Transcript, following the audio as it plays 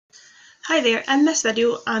Hi there, in this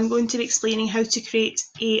video I'm going to be explaining how to create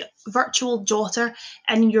a virtual jotter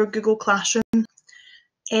in your Google Classroom.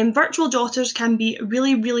 Virtual jotters can be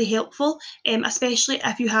really helpful, especially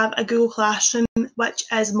if you have a Google Classroom which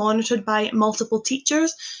is monitored by multiple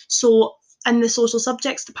teachers. So in the social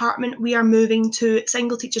subjects department we are moving to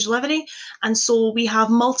single teacher delivery, and so we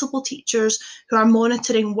have multiple teachers who are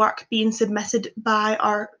monitoring work being submitted by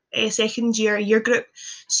our second year group.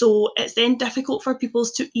 So it's then difficult for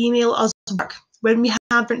pupils to email us work when we have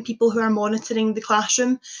different people who are monitoring the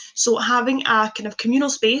classroom. So having a kind of communal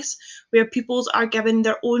space where pupils are given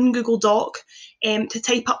their own Google Doc to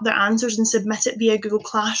type up their answers and submit it via Google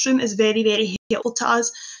Classroom is very helpful to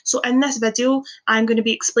us. So in this video, I'm going to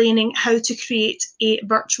be explaining how to create a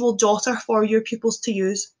virtual jotter for your pupils to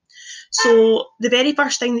use. So the very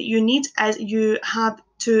first thing that you need is you have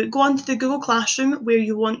to go onto the Google Classroom where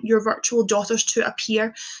you want your virtual jotters to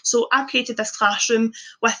appear. So I've created this classroom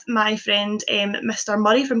with my friend Mr.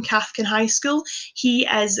 Murray from Cathkin High School. He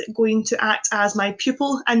is going to act as my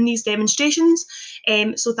pupil in these demonstrations.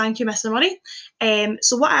 So thank you, Mr. Murray.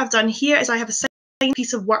 So what I've done here is I have a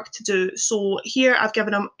piece of work to do. So here I've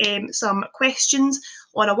given him some questions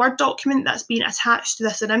on a Word document that's been attached to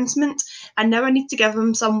this announcement, and now I need to give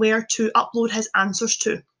him somewhere to upload his answers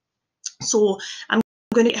to. So I'm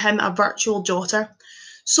going to get him a virtual jotter.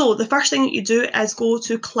 So the first thing that you do is go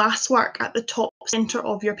to classwork at the top centre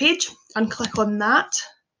of your page and click on that.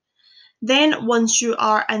 Then once you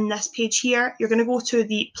are in this page here, you're going to go to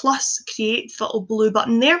the plus create, the little blue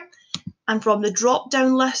button there, and from the drop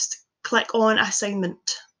down list click on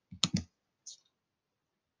assignment.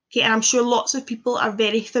 Okay, and I'm sure lots of people are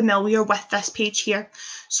very familiar with this page here.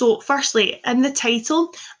 So firstly, in the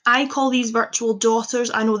title, I call these virtual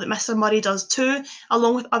jotters. I know that Mr. Murray does too,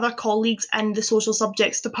 along with other colleagues in the social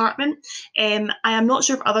subjects department. I am not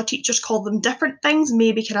sure if other teachers call them different things,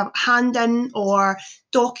 maybe kind of hand-in or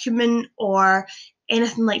document or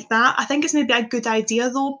anything like that. I think it's maybe a good idea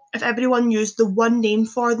though if everyone used the one name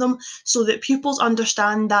for them so that pupils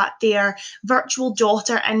understand that their virtual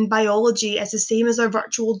jotter in biology is the same as their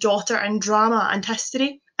virtual jotter in drama and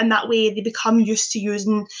history, and that way they become used to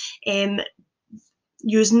using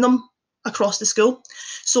them across the school.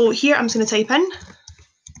 So here I'm just going to type in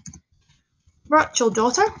virtual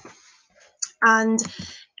jotter, and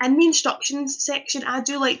in the instructions section I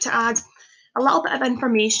do like to add a little bit of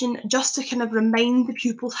information just to kind of remind the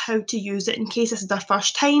pupils how to use it in case this is their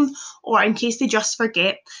first time or in case they just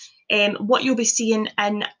forget. What you'll be seeing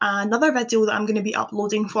in another video that I'm going to be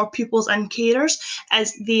uploading for pupils and carers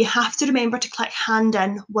is they have to remember to click hand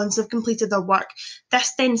in once they've completed their work.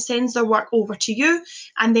 This then sends their work over to you,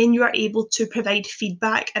 and then you are able to provide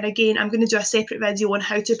feedback. And again, I'm going to do a separate video on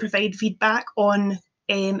how to provide feedback on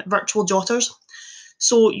virtual jotters.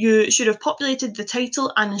 So you should have populated the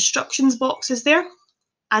title and instructions boxes there.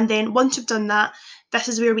 And then once you've done that, this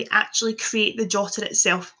is where we actually create the jotter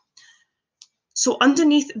itself. So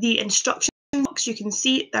underneath the instruction box, you can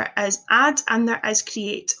see there is add and there is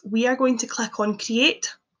create. We are going to click on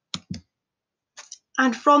create.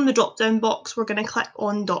 And from the drop-down box, we're going to click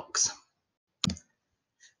on docs.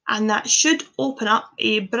 And that should open up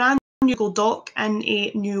a brand new Google Doc in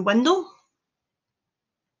a new window.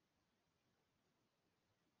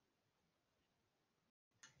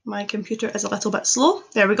 My computer is a little bit slow.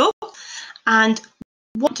 There we go. And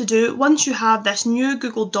what to do once you have this new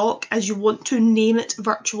Google Doc is you want to name it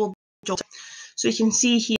virtual jotter. So you can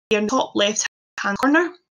see here in the top left hand corner,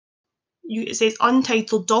 it says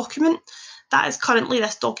untitled document. That is currently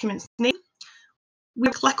this document's name.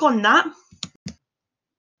 We'll click on that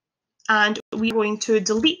and we're going to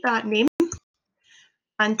delete that name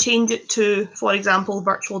and change it to, for example,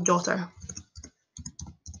 virtual jotter.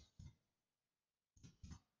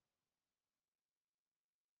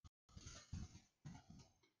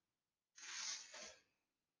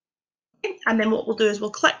 And then what we'll do is we'll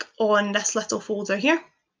click on this little folder here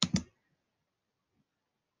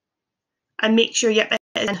and make sure it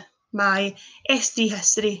is in my SD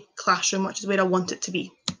history classroom, which is where I want it to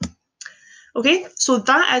be. Okay, so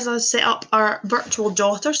that is us set up our virtual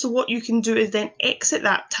jotter. So what you can do is then exit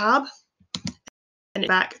that tab and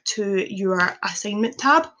back to your assignment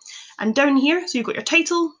tab. And down here, so you've got your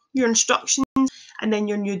title, your instructions, and then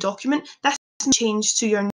your new document. This can change to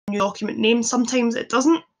your new document name. Sometimes it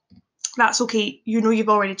doesn't. That's okay. You know you've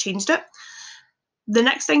already changed it. The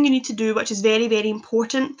next thing you need to do, which is very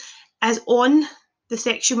important, is on the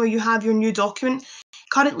section where you have your new document.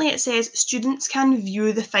 Currently it says students can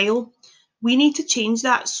view the file. We need to change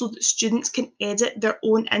that so that students can edit their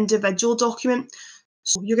own individual document.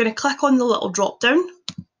 So you're going to click on the little drop down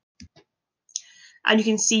and you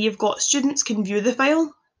can see you've got students can view the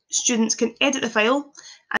file. students can edit the file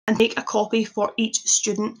and make a copy for each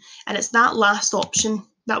student, and it's that last option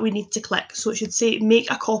that we need to click. So it should say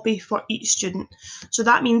make a copy for each student. So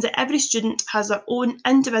that means that every student has their own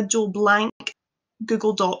individual blank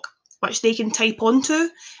Google Doc which they can type onto,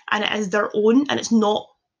 and it is their own, and it's not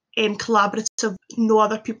collaborative. No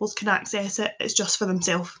other people can access it, it's just for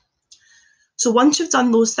themselves. So once you've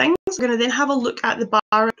done those things, we're going to then have a look at the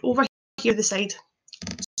bar over here to the side.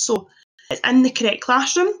 So it's in the correct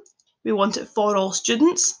classroom, we want it for all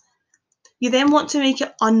students. You then want to make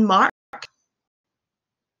it unmarked.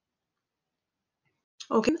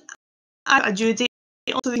 Okay, add a due date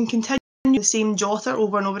so we can continue the same jotter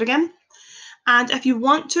over and over again. And if you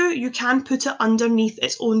want to, you can put it underneath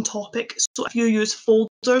its own topic. So if you use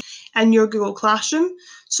folders in your Google Classroom,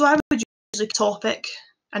 so I would use a topic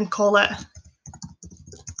and call it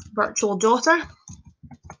virtual jotter.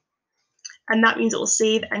 And that means it will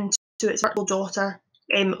save into its virtual jotter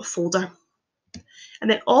folder.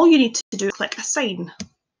 And then all you need to do is click assign.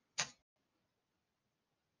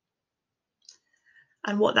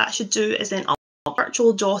 And what that should do is then upload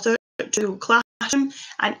virtual jotter to Google Classroom,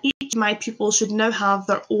 and each of my pupils should now have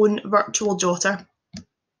their own virtual jotter.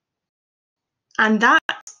 And that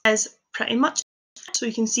is pretty much it. So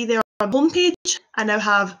you can see there on the home page, I now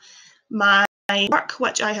have my work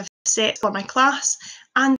which I have set for my class,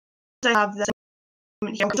 and I have this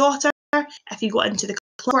here jotter. If you go into the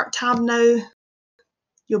work tab now,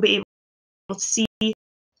 you'll be able to see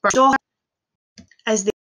jotter as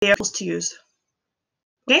there to use.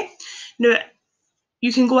 Okay, now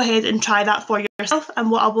you can go ahead and try that for yourself, and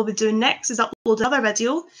what I will be doing next is upload another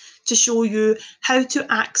video to show you how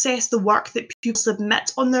to access the work that people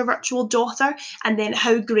submit on their virtual jotter, and then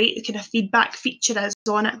how great the kind of feedback feature is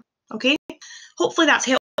on it. Okay, hopefully that's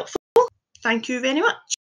helpful. Thank you very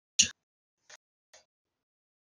much.